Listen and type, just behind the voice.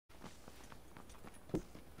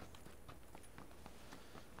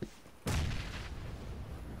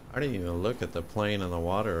I didn't even look at the plane and the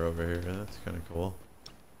water over here. That's kind of cool.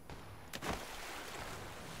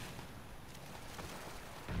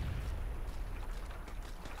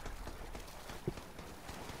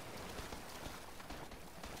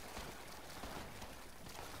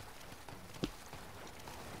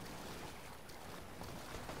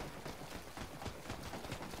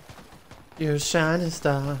 You're a shining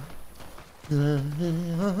star.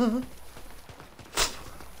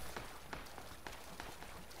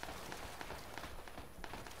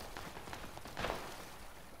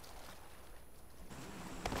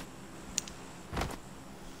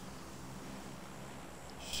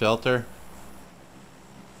 Shelter.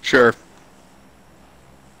 Sure.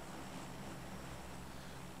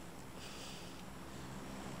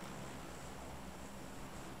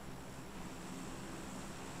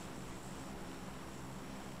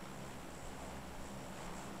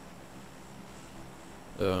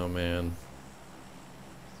 Oh man.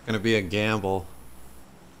 It's gonna be a gamble.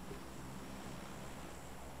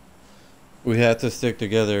 We have to stick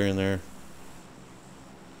together in there.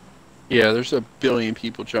 Yeah, there's a billion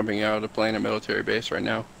people jumping out of the plane at military base right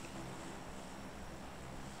now.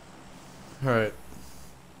 Alright.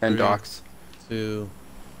 And 3, docks. 2,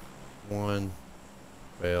 1.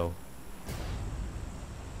 Fail.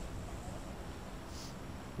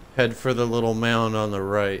 Head for the little mound on the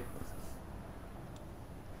right.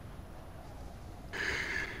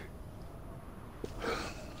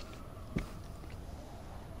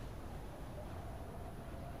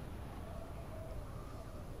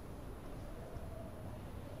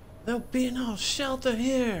 There'll be no shelter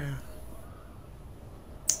here.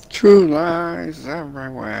 True lies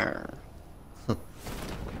everywhere.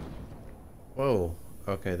 Whoa.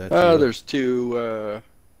 Okay, that's Oh, you. there's two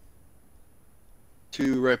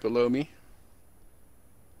right below me.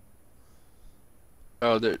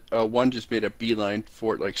 Oh, one just made a beeline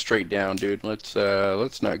for it, like straight down, dude. Let's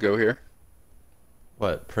not go here.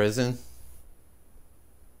 What, prison?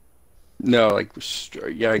 No, like,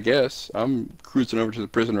 yeah, I guess. I'm cruising over to the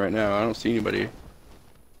prison right now. I don't see anybody.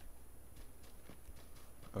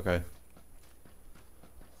 Okay.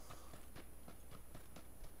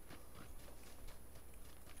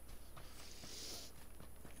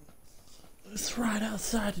 It's right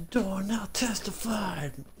outside the door, now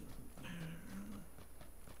testified.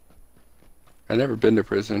 I've never been to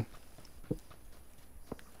prison.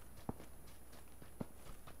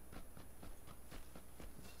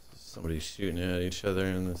 Somebody's shooting at each other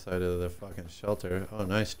in the side of the fucking shelter. Oh,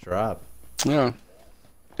 nice drop. No.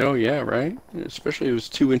 Oh, yeah, right? Especially it was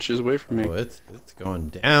 2 inches away from me. Oh, it's going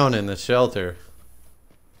down in the shelter.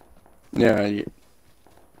 Yeah.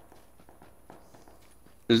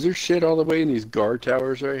 Is there shit all the way in these guard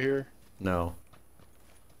towers right here? No.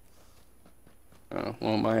 Oh,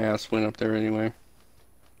 well, my ass went up there anyway.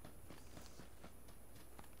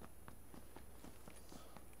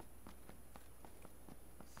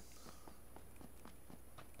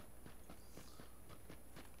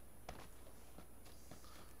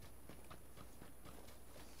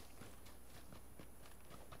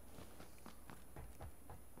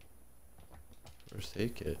 First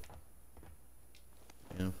aid kit.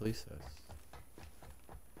 And a police vest.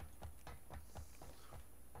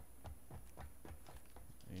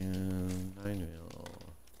 And 9mm.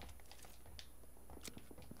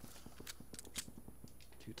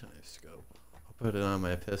 2x scope. I'll put it on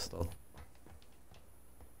my pistol.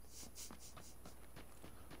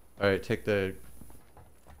 Alright, take the...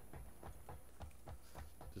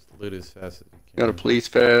 Just loot as fast as you can. Got a police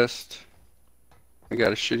vest. I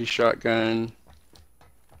got a shitty shotgun.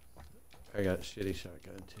 I got a shitty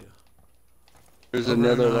shotgun too. There's Over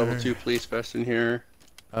another and level over. 2 police vest in here.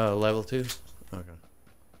 Level 2? Okay.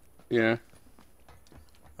 Yeah.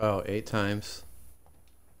 Oh, 8 times.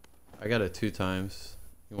 I got a 2 times.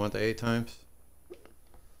 You want the 8 times?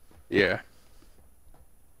 Yeah.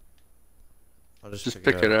 I'll Just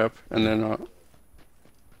pick it up and then I'll...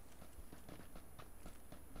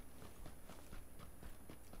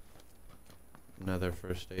 Another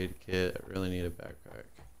first aid kit. I really need a backpack.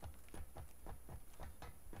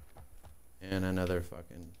 And another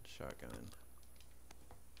fucking shotgun.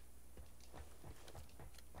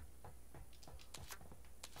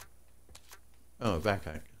 Oh, a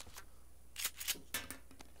backpack.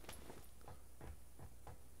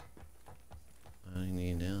 I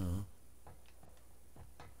need now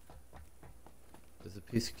is a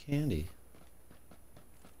piece of candy.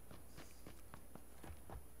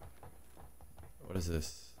 What is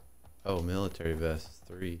this? Oh, military vest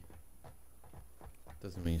 3.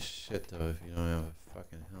 Doesn't mean shit though if you don't have a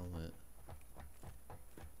fucking helmet.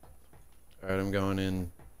 Alright, I'm going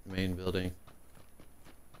in main building.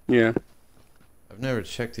 Yeah. I've never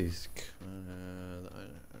checked these.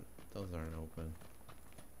 Those aren't open.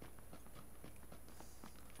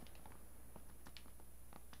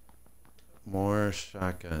 More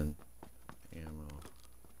shotgun ammo.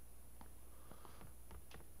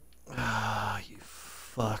 Ah, you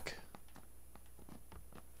fuck.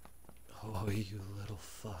 Oh, you little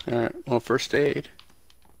fuck. Alright, well, first aid.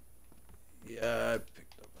 Yeah, I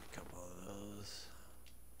picked up a couple of those.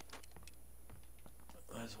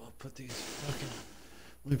 Might as well put these fucking...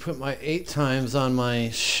 Let me put my 8 times on my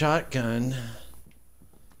shotgun.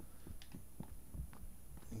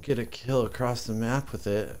 Get a kill across the map with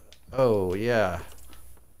it. Oh, yeah.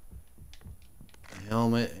 A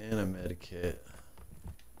helmet and a med kit.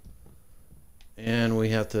 And we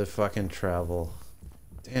have to fucking travel.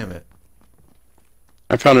 Damn it.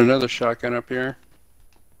 I found another shotgun up here.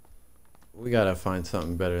 We gotta find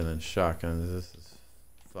something better than shotguns. This is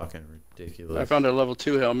fucking ridiculous. I found a level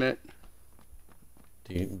 2 helmet.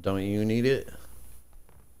 Don't you need it?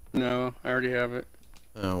 No, I already have it.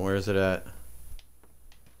 Oh, where's it at?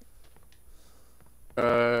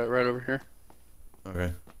 Right over here.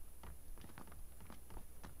 Okay.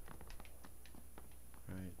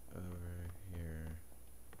 Right over here.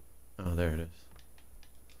 Oh, there it is.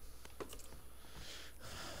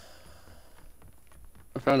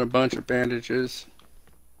 I found a bunch of bandages.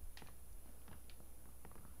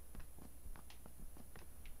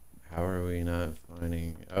 How are we not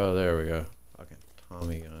finding... Oh, there we go. Fucking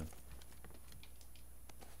Tommy gun.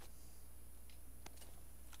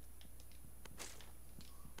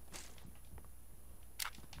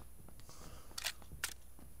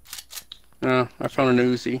 Oh, I found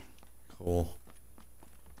an Uzi. Cool.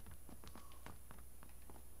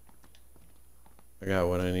 I got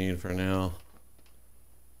what I need for now.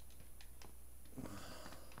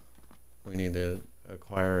 We need to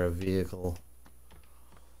acquire a vehicle.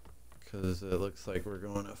 Because it looks like we're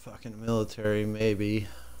going to fucking military, maybe.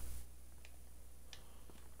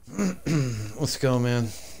 Let's go, man.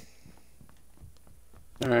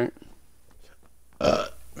 Alright.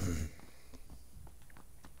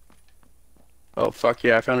 Oh, fuck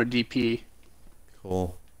yeah, I found a DP.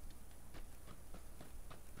 Cool.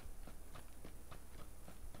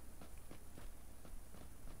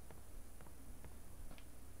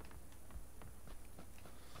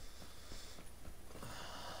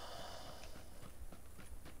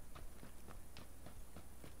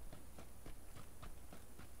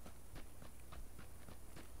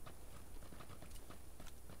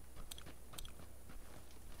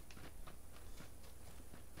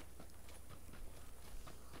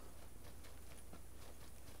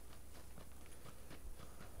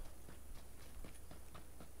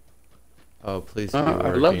 Oh, please be a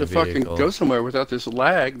I'd love to working fucking vehicle. go somewhere without this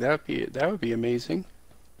lag. That would be amazing.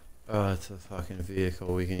 Oh, it's a fucking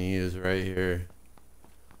vehicle we can use right here.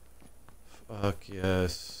 Fuck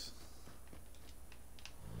yes.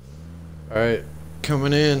 Alright,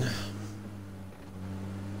 coming in.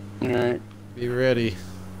 Alright. Be ready.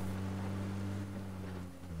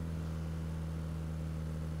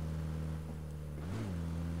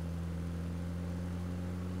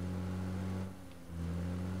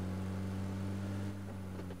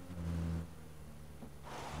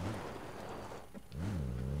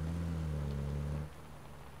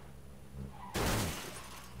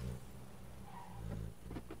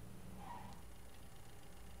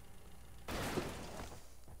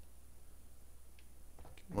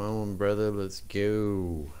 Come on, brother, let's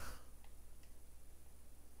go.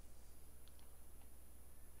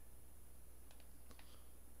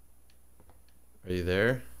 Are you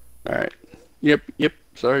there? Alright. Yep,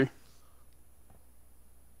 sorry.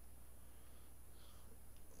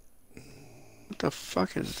 What the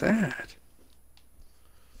fuck is that?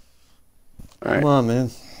 Alright. Come on, man.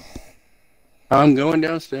 I'm going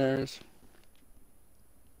downstairs.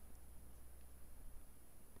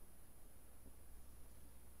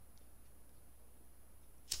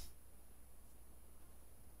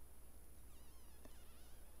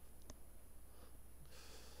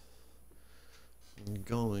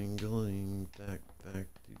 Going back to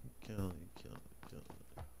Cali.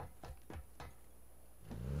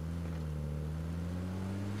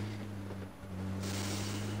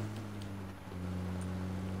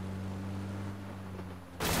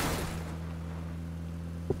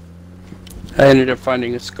 I ended up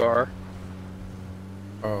finding a scar.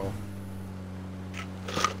 Oh.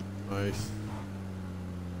 Nice.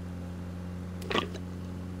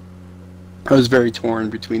 I was very torn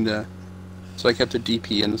between the... So I kept the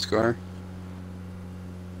DP and the scar.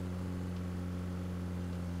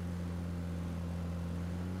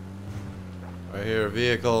 I hear a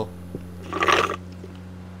vehicle.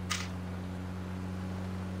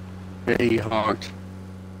 Yeah, he honked.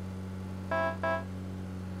 I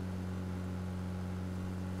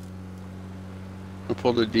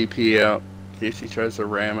pulled the DP out in case he tries to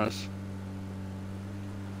ram us.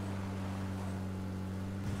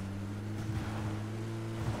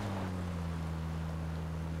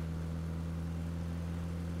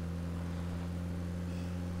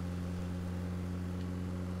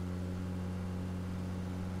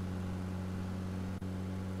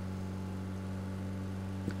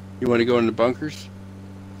 You want to go in the bunkers?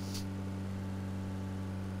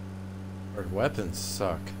 Our weapons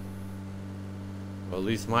suck. Well, at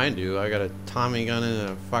least mine do. I got a Tommy gun and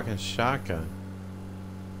a fucking shotgun.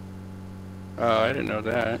 Oh, I didn't know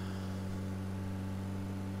that.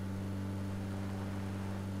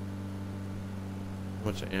 How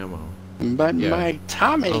much ammo? But Yeah. my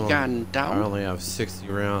Tommy gun I down. only have 60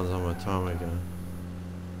 rounds on my Tommy gun.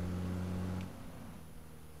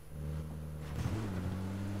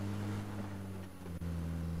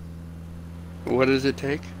 What does it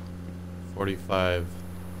take? 45.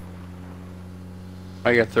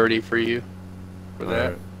 I got 30 for you for that.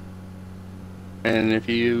 Alright. And if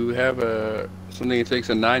you have something that takes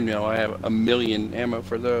a 9mm, I have 1,000,000 ammo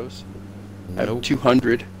for those. I have Nope.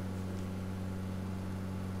 200.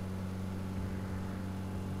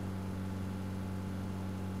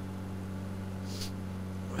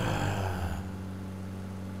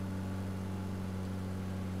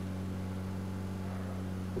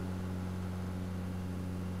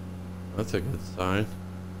 That's a good sign.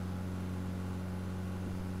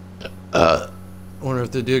 Wonder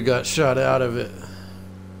if the dude got shot out of it.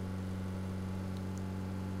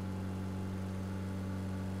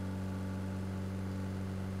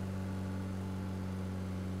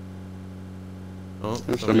 Oh,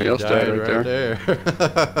 Somebody else died right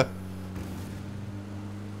there.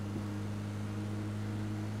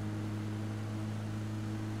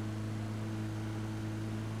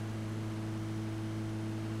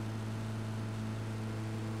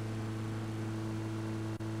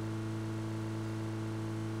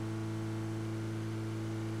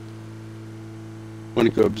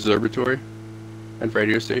 Want to go observatory and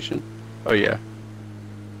radio station? Oh yeah.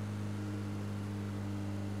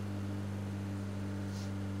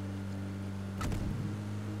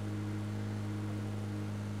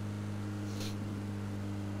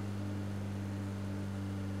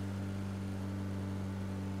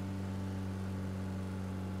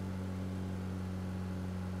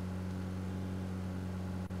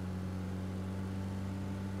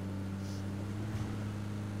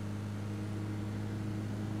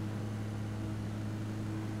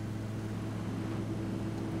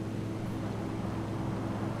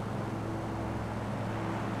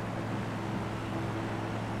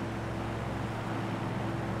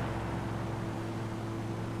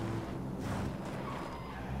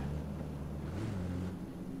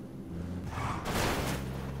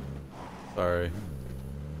 Sorry.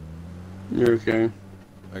 You're okay.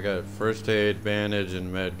 I got first aid, bandage,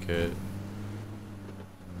 and med kit.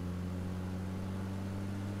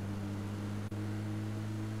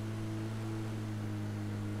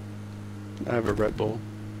 I have a Red Bull.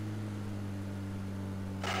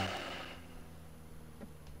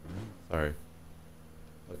 Sorry.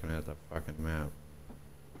 Looking at the fucking map.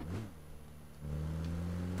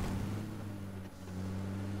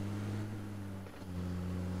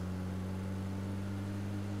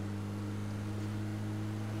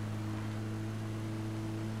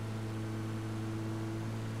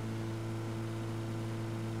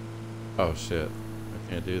 Oh shit.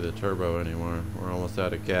 I can't do the turbo anymore. We're almost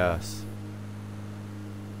out of gas.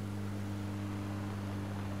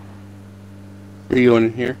 Are you going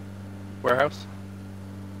in here? Warehouse?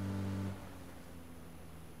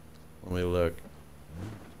 Let me look.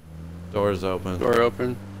 Doors open. Door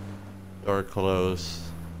open. Door closed.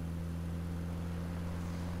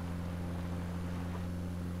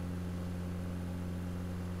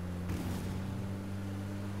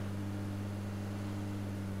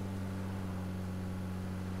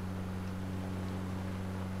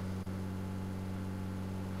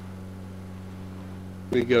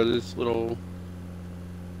 We go to this little.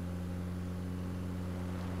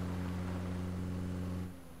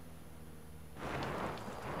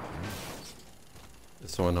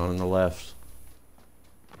 This one on the left.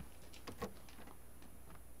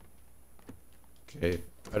 Okay.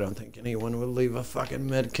 I don't think anyone would leave a fucking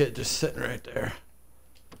med kit just sitting right there.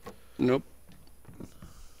 Nope.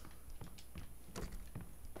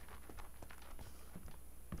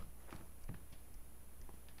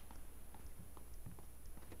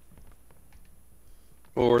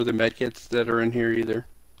 Or the medkits that are in here either.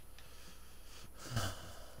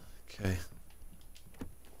 Okay.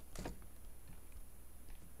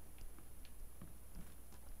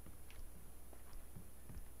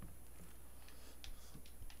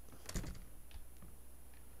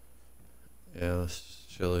 Yeah, let's just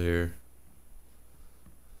chill here.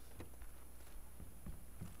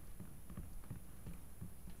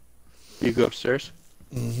 You go upstairs?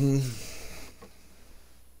 Mm-hmm.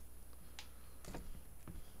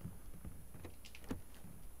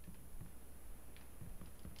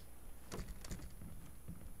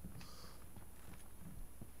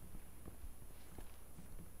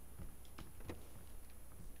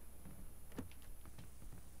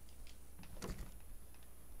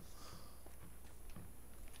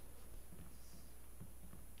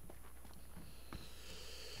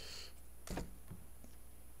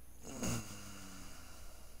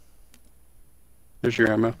 There's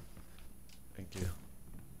your ammo. Thank you.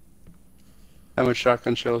 How much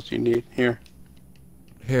shotgun shells do you need? Here.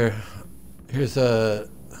 Here's a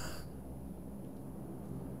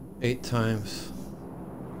 8 times.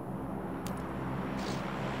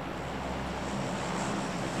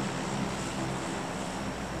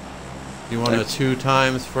 You want a 2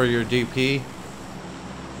 times for your DP?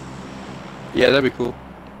 Yeah, that'd be cool.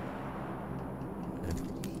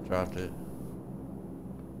 Dropped it.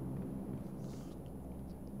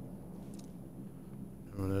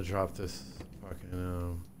 I'm gonna drop this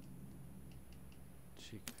fucking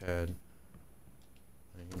cheek pad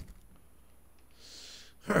thing.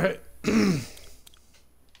 Alright.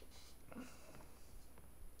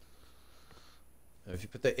 If you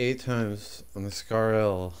put the 8 times on the Scar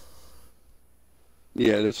L,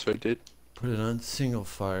 Yeah, that's what I did. put it on single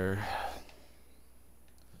fire.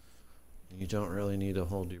 You don't really need to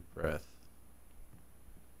hold your breath.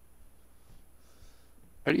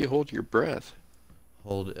 How do you hold your breath?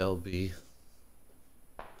 Hold LB.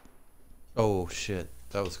 Oh shit,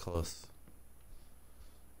 that was close.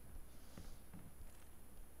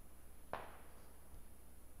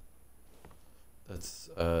 That's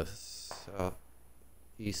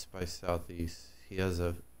southeast by southeast. He has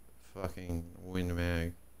a fucking wind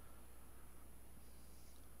mag.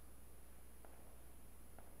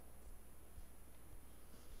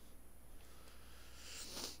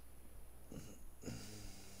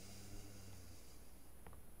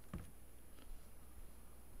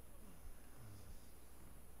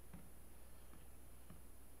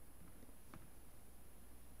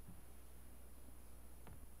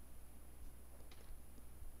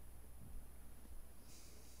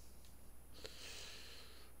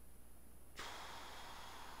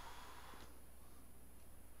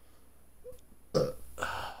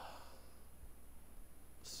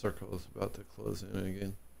 Circle is about to close in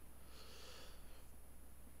again.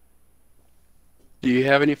 Do you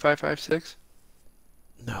have any 5.56?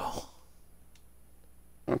 No.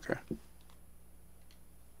 Okay.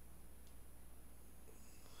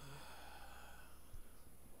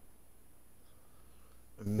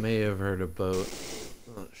 I may have heard a boat.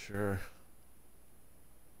 Not sure.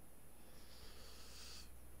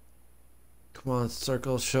 Come on,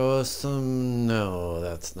 Circle, show us some. No,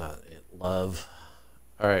 that's not it, love.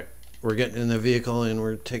 Alright, we're getting in the vehicle and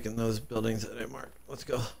we're taking those buildings that I marked. Let's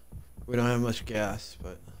go. We don't have much gas,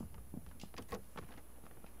 but.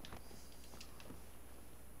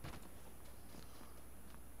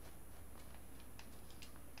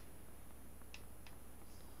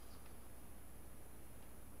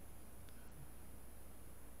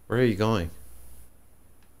 Where are you going?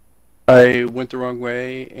 I went the wrong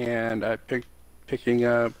way and I picking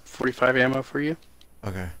up 45 ammo for you.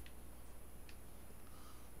 Okay.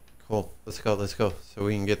 Cool. Let's go, let's go. So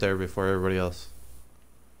we can get there before everybody else.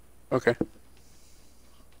 Okay.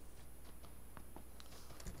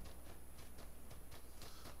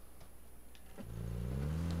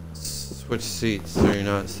 Switch seats so you're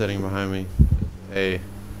not sitting behind me. Hey.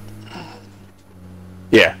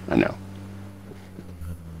 Yeah, I know.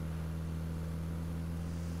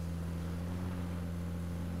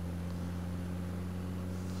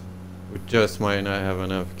 We just might not have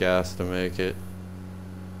enough gas to make it.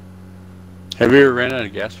 Have you ever ran out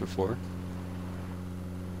of gas before?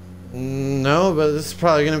 No, but this is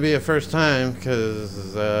probably going to be a first time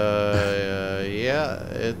because, yeah,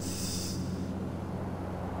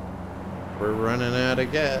 we're running out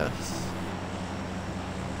of gas.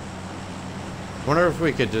 Wonder if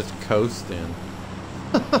we could just coast in.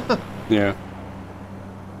 Yeah.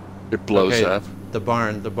 It blows Okay, up. the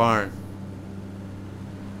barn.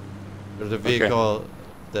 There's a vehicle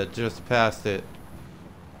that just passed it.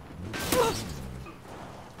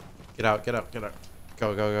 Get out.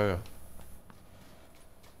 Go.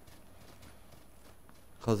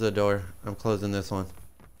 Close the door. I'm closing this one.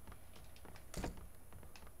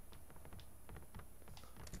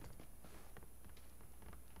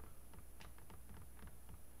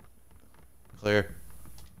 Clear.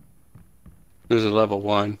 There's a level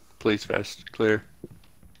 1. Police vest, clear.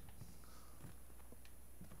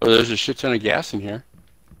 Oh, there's a shit ton of gas in here.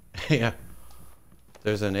 Yeah.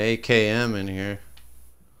 There's an AKM in here.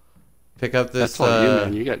 Pick up this. That's all you,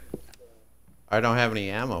 man. You got. I don't have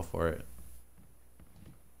any ammo for it.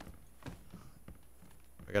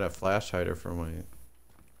 I got a flash hider for my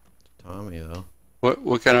Tommy though.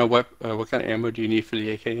 What kind of ammo do you need for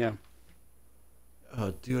the AKM?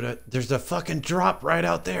 Oh, dude, there's a fucking drop right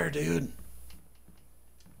out there, dude.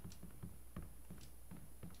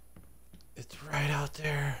 It's right out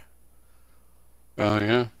there. Oh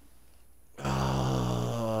yeah.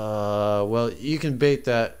 Well, you can bait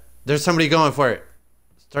that. There's somebody going for it.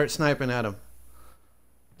 Start sniping at him.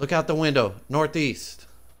 Look out the window, northeast.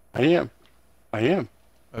 I am.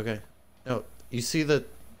 Okay. No, you see the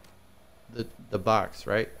box,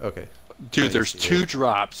 right? Okay. Dude, there's two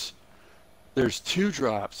drops. There's two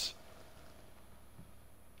drops.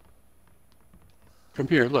 Come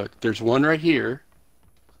here, look. There's one right here,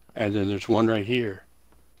 and then there's one right here.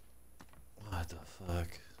 What the fuck?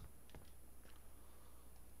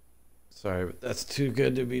 Sorry, but that's too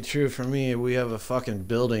good to be true for me. We have a fucking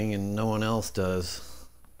building and no one else does.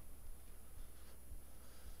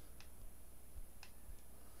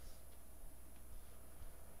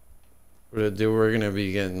 We're gonna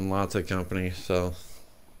be getting lots of company, so.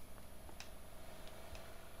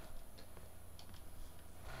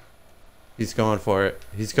 He's going for it.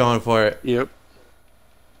 He's going for it. Yep.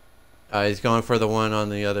 He's going for the one on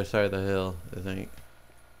the other side of the hill, I think.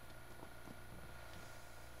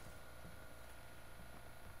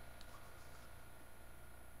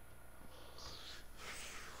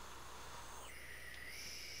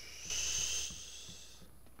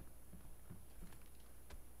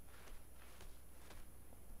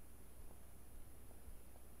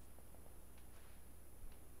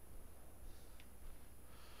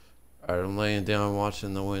 Alright, I'm laying down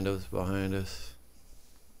watching the windows behind us.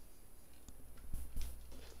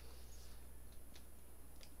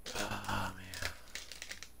 Oh, man.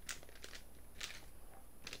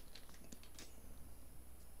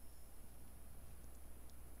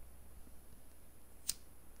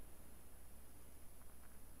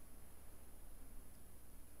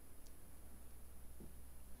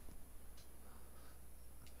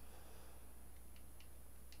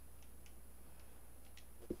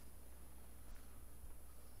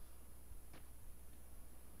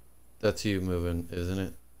 That's you moving, isn't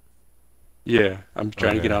it? Yeah, I'm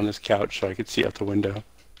trying to get Okay. on this couch so I could see out the window.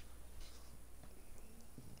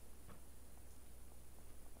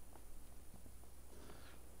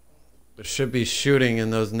 There should be shooting in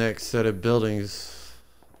those next set of buildings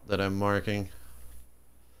that I'm marking.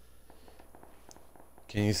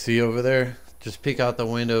 Can you see over there? Just peek out the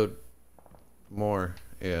window more.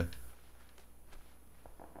 Yeah.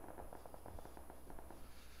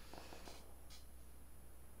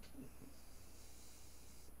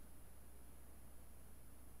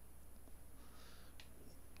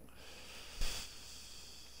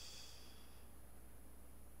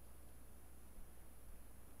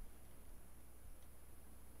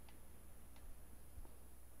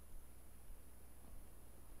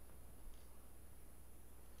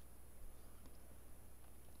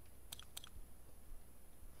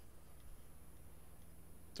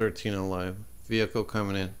 "13 alive. Vehicle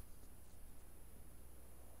coming in."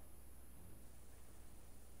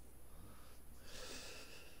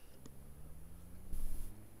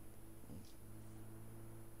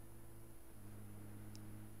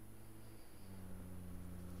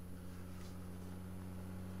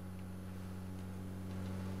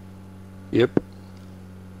 Yep.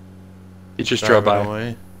 He just drove Driving by. away.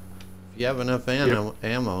 If you have enough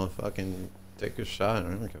ammo, fucking take a shot. I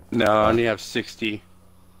don't give a No, I fuck. only have 60.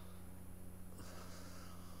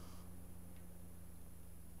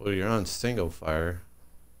 Well, you're on single fire.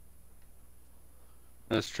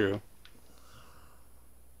 That's true.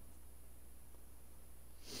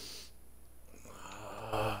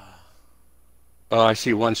 Oh, I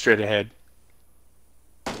see one straight ahead.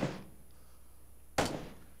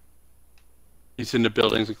 He's in the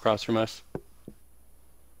buildings across from us.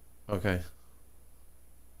 Okay.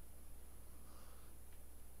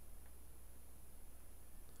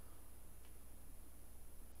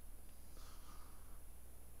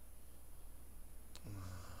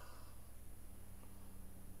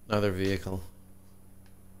 Another vehicle.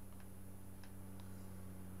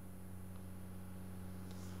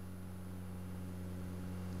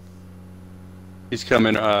 He's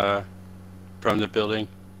coming from the building.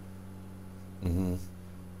 Mm-hmm.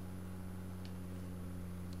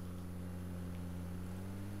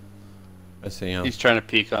 I see him. He's trying to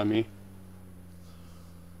peek on me.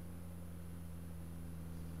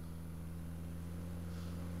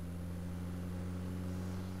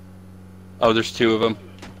 Oh, there's two of them.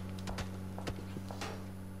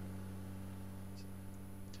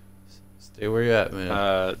 Stay where you're at,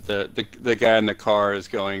 man. The guy in the car is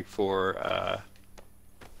going for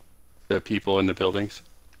the people in the buildings.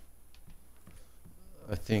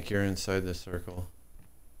 I think you're inside the circle.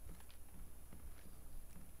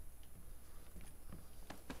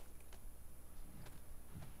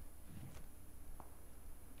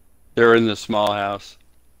 They're in the small house.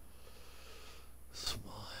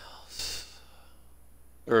 Small house.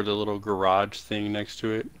 Or the little garage thing next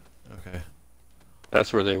to it. Okay.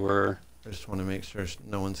 That's where they were. I just want to make sure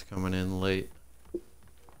no one's coming in late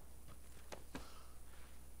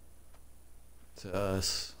to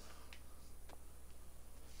us.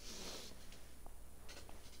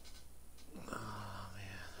 Oh, man.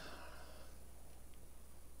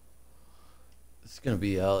 It's going to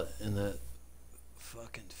be out in that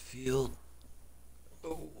fucking field.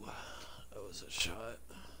 Oh, that was a shot.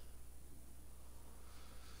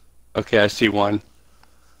 Okay, I see one.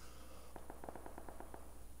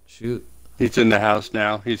 Shoot. He's in the house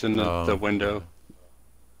now. He's in the window.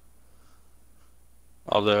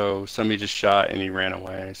 Although somebody just shot and he ran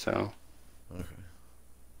away, so. Okay.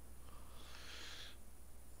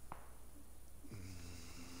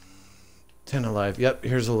 Ten alive. Yep,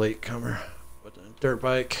 here's a latecomer with a dirt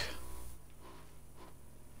bike.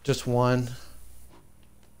 Just one.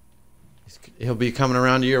 He'll be coming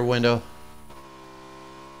around to your window.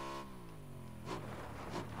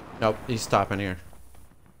 Nope, he's stopping here.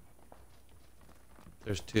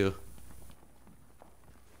 There's two.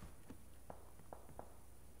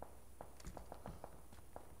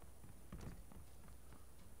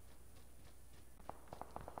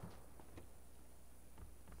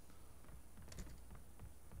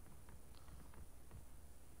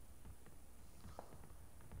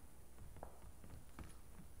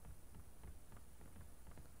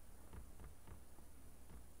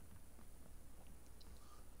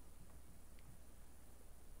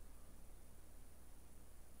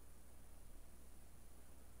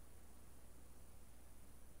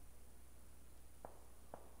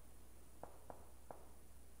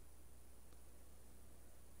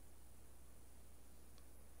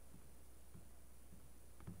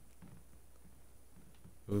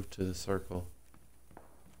 Move to the circle.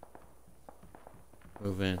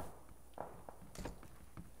 Move in.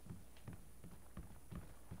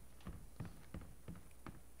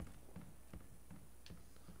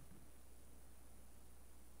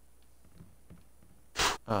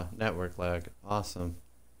 Ah, network lag. Awesome.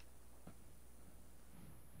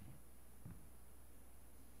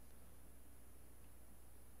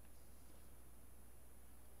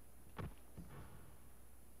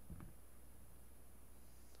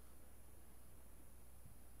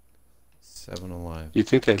 Seven alive. You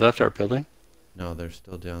think they left our building? No, they're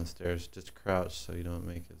still downstairs. Just crouch so you don't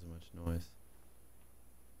make as much noise.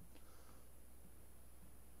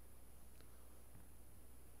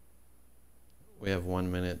 We have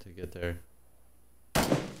 1 minute to get there.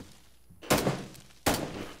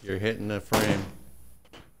 You're hitting the frame.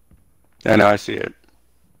 I know, I see it.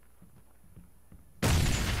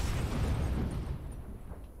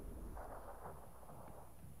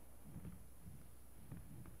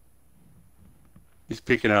 He's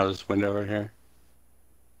peeking out of this window right here.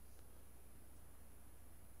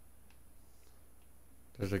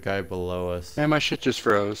 There's a guy below us. Man, my shit just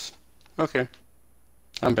froze. Okay.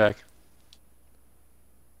 I'm back.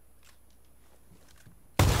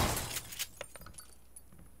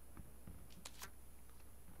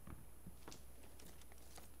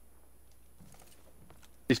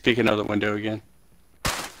 He's peeking out the window again.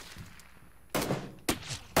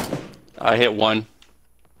 I hit one.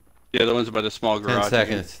 The other one's by the small garage. 10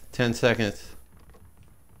 seconds. Again. 10 seconds.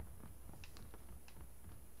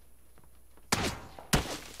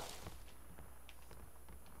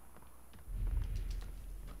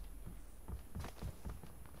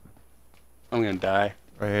 I'm gonna die.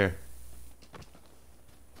 Right here.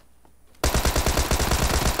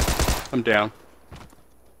 I'm down.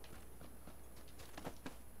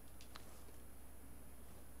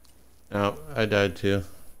 No, I died too.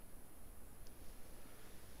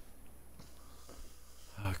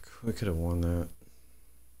 Fuck, we could have won that.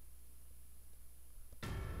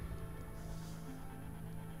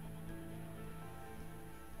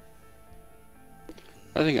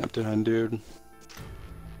 I think I'm done, dude.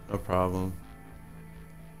 No problem.